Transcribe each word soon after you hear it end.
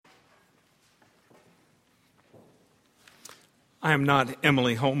I am not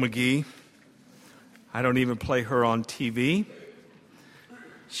Emily Holt McGee. I don't even play her on TV.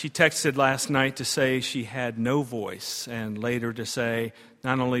 She texted last night to say she had no voice, and later to say,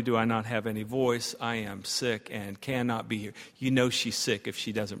 not only do I not have any voice, I am sick and cannot be here. You know she's sick if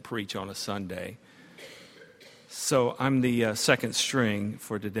she doesn't preach on a Sunday. So I'm the second string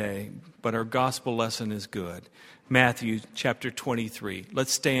for today, but our gospel lesson is good. Matthew chapter 23.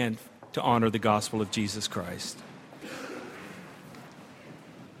 Let's stand to honor the gospel of Jesus Christ.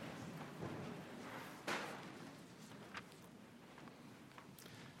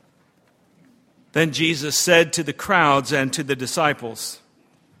 Then Jesus said to the crowds and to the disciples,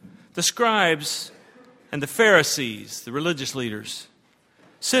 "The scribes and the Pharisees, the religious leaders,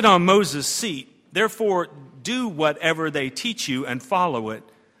 sit on Moses' seat. Therefore, do whatever they teach you and follow it,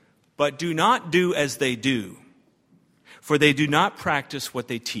 but do not do as they do, for they do not practice what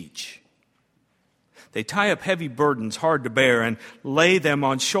they teach. They tie up heavy burdens hard to bear and lay them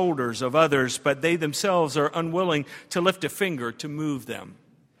on shoulders of others, but they themselves are unwilling to lift a finger to move them.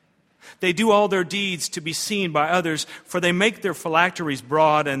 They do all their deeds to be seen by others, for they make their phylacteries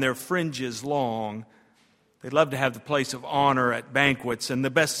broad and their fringes long. They love to have the place of honor at banquets and the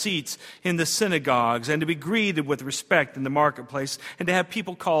best seats in the synagogues, and to be greeted with respect in the marketplace, and to have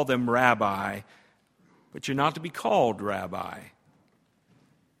people call them rabbi. But you're not to be called rabbi,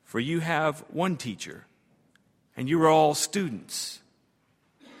 for you have one teacher, and you are all students.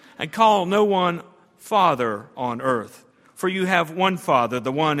 And call no one father on earth, for you have one Father,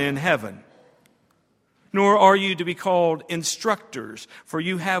 the one in heaven. Nor are you to be called instructors, for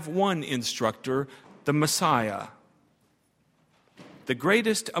you have one instructor, the Messiah. The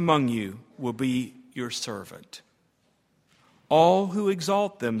greatest among you will be your servant. All who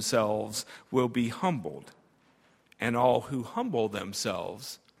exalt themselves will be humbled, and all who humble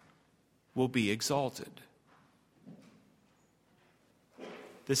themselves will be exalted."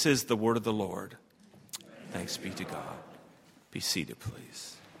 This is the word of the Lord. Thanks be to God. Be seated,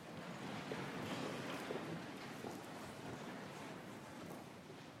 please.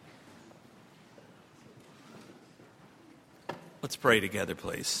 Let's pray together,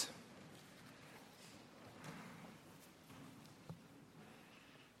 please.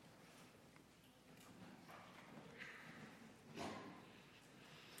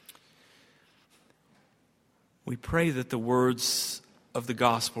 We pray that the words of the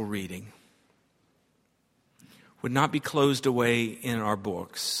gospel reading would not be closed away in our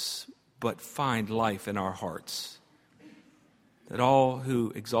books, but find life in our hearts. That all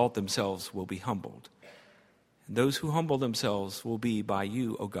who exalt themselves will be humbled, and those who humble themselves will be by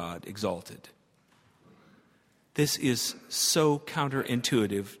you, O God, exalted. This is so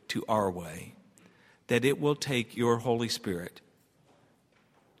counterintuitive to our way that it will take your Holy Spirit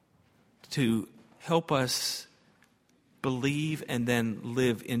to help us believe and then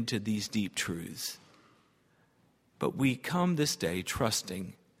live into these deep truths. But we come this day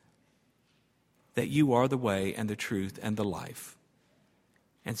trusting that you are the way and the truth and the life.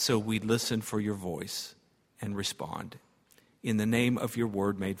 And so we listen for your voice and respond. In the name of your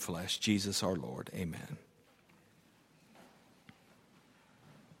word made flesh, Jesus our Lord. Amen.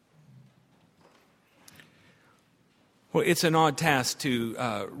 Well, it's an odd task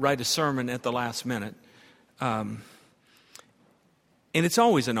to write a sermon at the last minute. And it's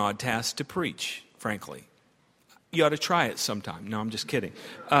always an odd task to preach, frankly. You ought to try it sometime. No, I'm just kidding.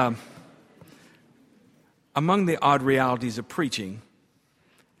 Among the odd realities of preaching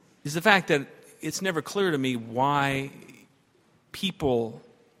is the fact that it's never clear to me why people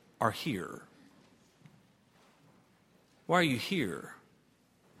are here. Why are you here?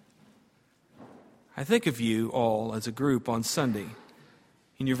 I think of you all as a group on Sunday,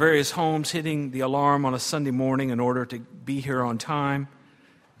 in your various homes, hitting the alarm on a Sunday morning in order to be here on time,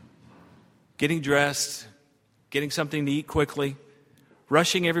 getting dressed, getting something to eat quickly,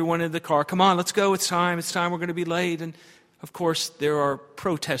 rushing everyone into the car. Come on, let's go. It's time, we're going to be late. And of course, there are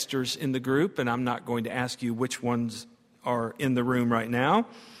protesters in the group, and I'm not going to ask you which ones are in the room right now.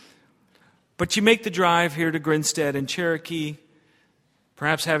 But you make the drive here to Grinstead and Cherokee,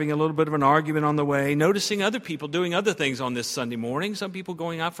 perhaps having a little bit of an argument on the way, noticing other people doing other things on this Sunday morning, some people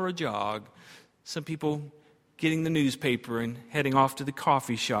going out for a jog, some people getting the newspaper and heading off to the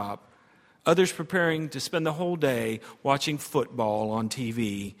coffee shop, others preparing to spend the whole day watching football on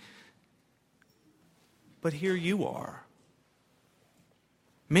TV. But here you are.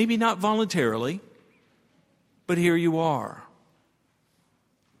 Maybe not voluntarily, but here you are.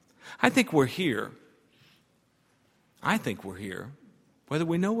 I think we're here, whether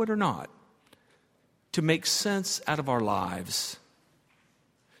we know it or not, to make sense out of our lives,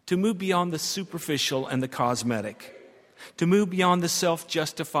 to move beyond the superficial and the cosmetic, To move beyond the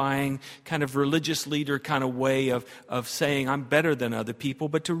self-justifying kind of religious leader kind of way of saying I'm better than other people,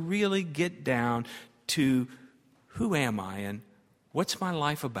 but to really get down to who am I and what's my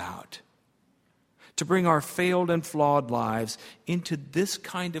life about? To bring our failed and flawed lives into this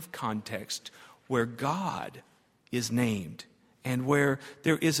kind of context where God is named and where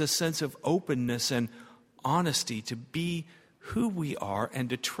there is a sense of openness and honesty to be who we are and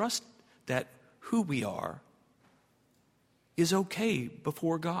to trust that who we are is okay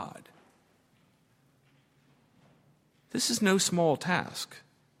before God. This is no small task.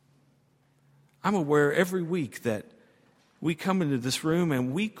 I'm aware every week that we come into this room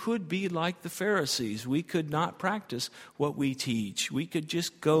and we could be like the Pharisees. We could not practice what we teach. We could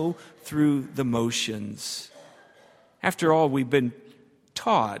just go through the motions. After all, we've been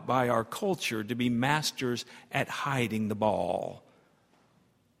taught by our culture to be masters at hiding the ball,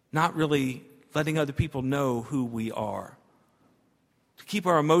 not really letting other people know who we are. To keep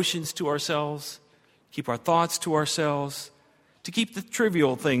our emotions to ourselves, keep our thoughts to ourselves, to keep the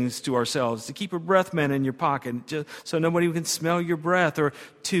trivial things to ourselves, to keep a breath mint in your pocket just so nobody can smell your breath, or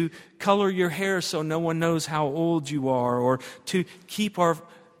to color your hair so no one knows how old you are, or to keep our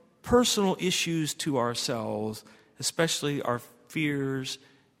personal issues to ourselves, especially our fears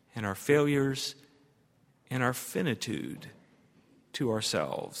and our failures and our finitude to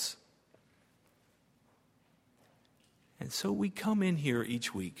ourselves. And so we come in here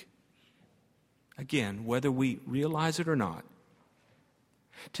each week, again, whether we realize it or not,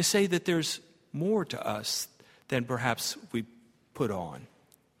 to say that there's more to us than perhaps we put on.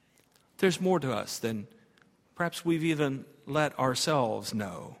 There's more to us than perhaps we've even let ourselves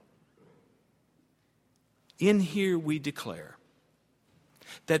know. In here we declare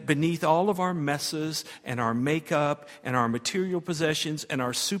that beneath all of our messes and our makeup and our material possessions and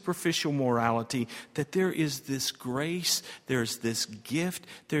our superficial morality, that there is this grace, there's this gift,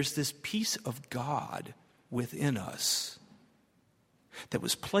 there's this peace of God within us that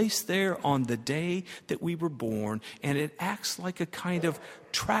was placed there on the day that we were born, and it acts like a kind of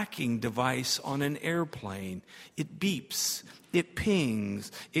tracking device on an airplane. It beeps, it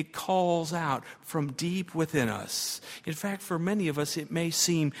pings, it calls out from deep within us. In fact, for many of us, it may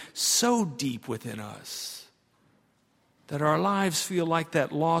seem so deep within us that our lives feel like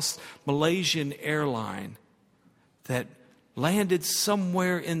that lost Malaysian airline that landed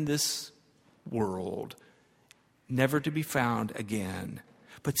somewhere in this world, never to be found again.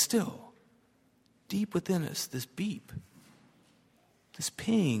 But still, deep within us, this beep, this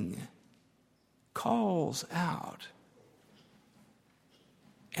ping, calls out.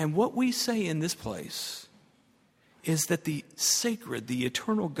 And what we say in this place is that the sacred, the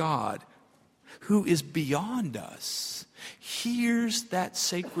eternal God, who is beyond us, hears that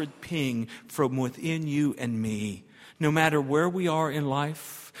sacred ping from within you and me, no matter where we are in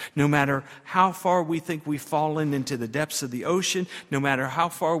life, no matter how far we think we've fallen into the depths of the ocean, no matter how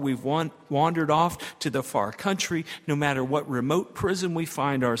far we've wandered off to the far country, no matter what remote prison we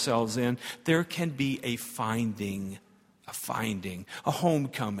find ourselves in, there can be a finding, a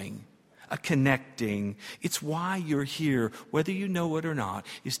homecoming, a connecting. It's why you're here, whether you know it or not,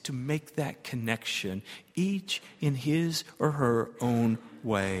 is to make that connection, each in his or her own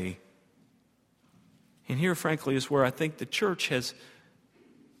way. And here, frankly, is where I think the church has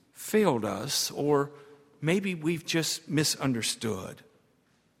failed us, or maybe we've just misunderstood.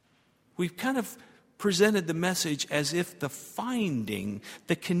 We've kind of presented the message as if the finding,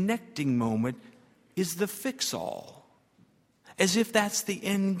 the connecting moment, is the fix-all, as if that's the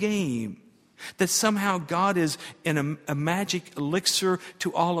end game. That somehow God is in a magic elixir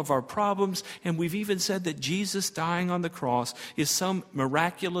to all of our problems. And we've even said that Jesus dying on the cross is some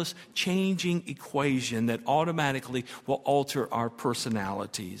miraculous changing equation that automatically will alter our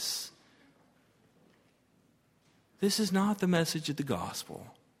personalities. This is not the message of the gospel.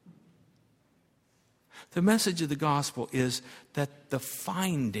 The message of the gospel is that the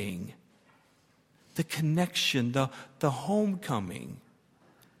finding, the connection, the homecoming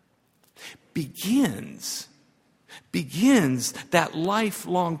begins that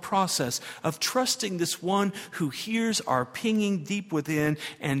lifelong process of trusting this one who hears our pinging deep within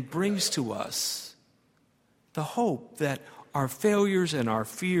and brings to us the hope that our failures and our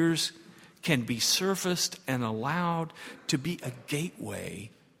fears can be surfaced and allowed to be a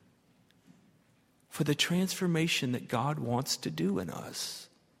gateway for the transformation that God wants to do in us.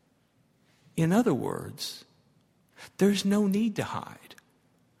 In other words, there's no need to hide.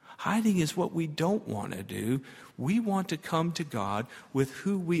 Hiding is what we don't want to do. We want to come to God with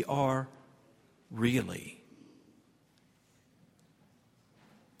who we are really.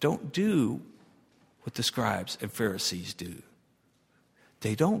 Don't do what the scribes and Pharisees do.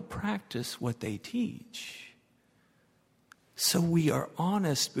 They don't practice what they teach. So we are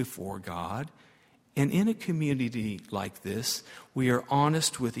honest before God. And in a community like this, we are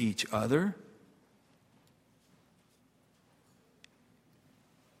honest with each other.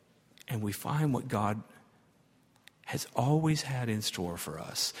 And we find what God has always had in store for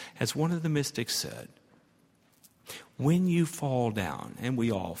us. As one of the mystics said, when you fall down, and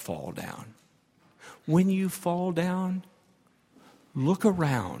we all fall down, when you fall down, look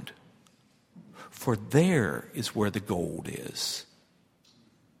around, for there is where the gold is.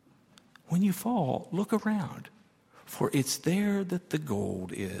 When you fall, look around, for it's there that the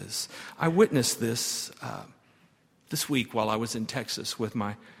gold is. I witnessed this week while I was in Texas with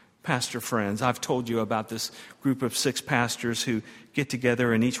my pastor friends. I've told you about this group of 6 pastors who get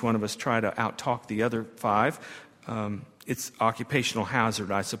together and each one of us try to out-talk the other 5. It's occupational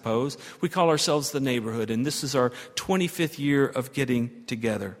hazard, I suppose. We call ourselves the neighborhood, and this is our 25th year of getting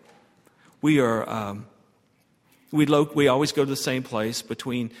together. We are... We always go to the same place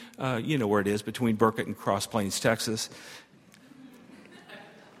between, you know where it is, between Burkett and Cross Plains, Texas.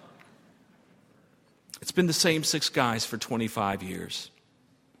 It's been the same 6 guys for 25 years.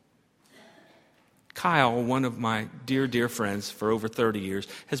 Kyle, one of my dear, dear friends for over 30 years,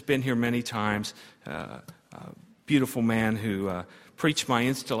 has been here many times. Beautiful man who preached my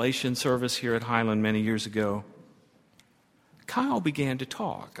installation service here at Highland many years ago. Kyle began to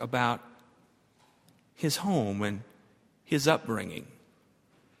talk about his home and his upbringing.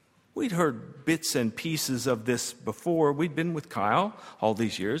 We'd heard bits and pieces of this before. We'd been with Kyle all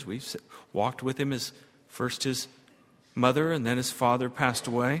these years. We walked with him as first his mother and then his father passed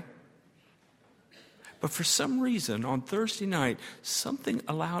away. But for some reason, on Thursday night, something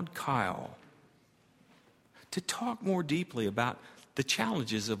allowed Kyle to talk more deeply about the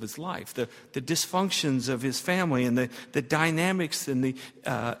challenges of his life, the dysfunctions of his family, and the dynamics and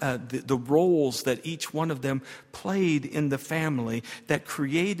the roles that each one of them played in the family that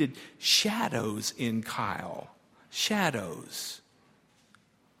created shadows in Kyle. Shadows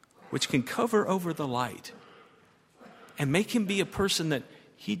which can cover over the light and make him be a person that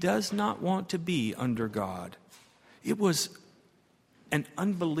he does not want to be under God. It was an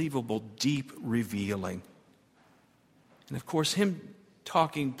unbelievable, deep revealing. And of course, him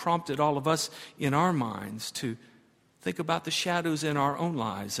talking prompted all of us in our minds to think about the shadows in our own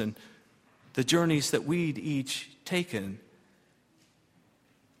lives and the journeys that we'd each taken.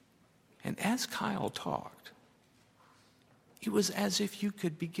 And as Kyle talked, it was as if you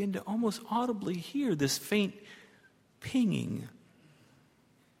could begin to almost audibly hear this faint pinging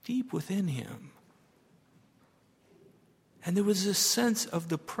deep within him. And there was a sense of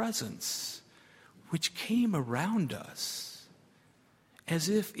the presence which came around us as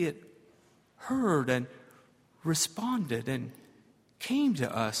if it heard and responded and came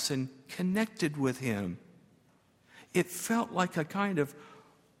to us and connected with him. It felt like a kind of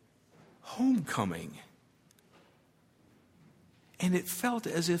homecoming. And it felt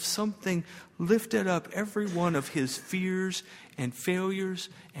as if something lifted up every one of his fears and failures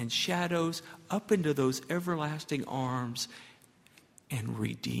and shadows up into those everlasting arms and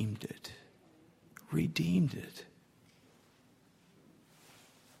redeemed it. Redeemed it.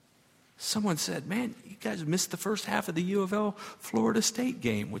 Someone said, man, you guys missed the first half of the U of L Florida State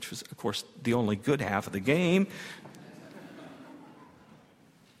game, which was, of course, the only good half of the game.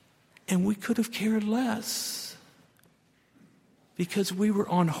 And we could have cared less because we were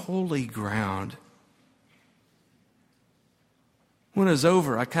on holy ground. When it was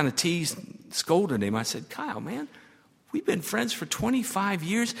over, I kind of teased, scolded him. I said, Kyle, man, we've been friends for 25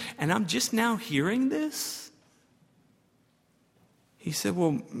 years, and I'm just now hearing this? He said,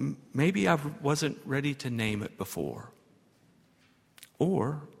 well, maybe I wasn't ready to name it before.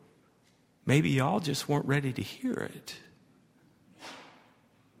 Or maybe y'all just weren't ready to hear it.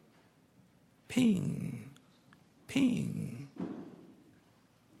 Ping, ping.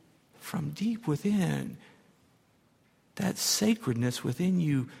 From deep within, that sacredness within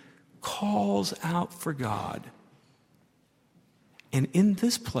you calls out for God. And in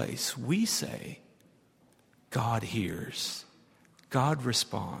this place, we say, God hears. God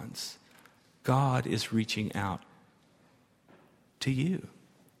responds. God is reaching out to you.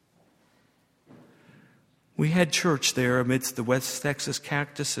 We had church there amidst the West Texas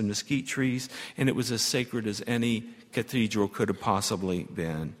cactus and mesquite trees, and it was as sacred as any cathedral could have possibly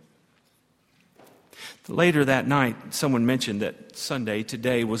been. Later that night, someone mentioned that Sunday,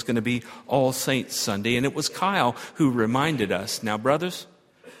 today, was going to be All Saints Sunday, and it was Kyle who reminded us. Now, brothers,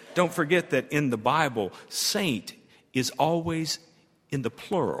 don't forget that in the Bible, saint is always in the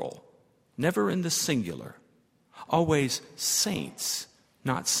plural. never in the singular. Always saints,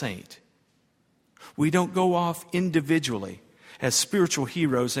 not saint. We don't go off individually as spiritual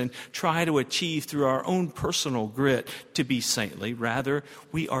heroes and try to achieve through our own personal grit to be saintly. Rather,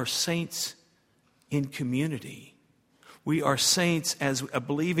 we are saints in community. We are saints as a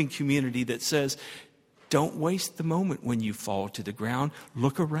believing community that says, don't waste the moment when you fall to the ground.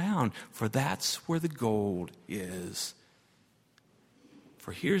 Look around, for that's where the gold is.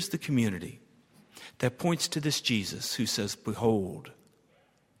 For here's the community that points to this Jesus who says, behold,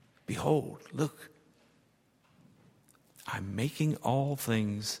 behold, look, I'm making all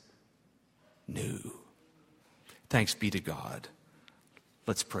things new. Thanks be to God.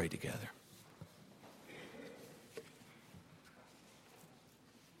 Let's pray together.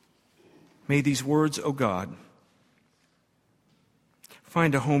 May these words, O God,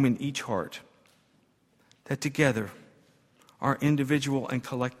 find a home in each heart, that together our individual and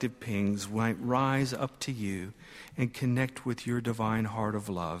collective pings might rise up to you and connect with your divine heart of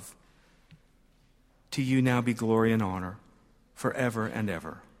love. To you now be glory and honor forever and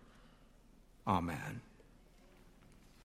ever. Amen.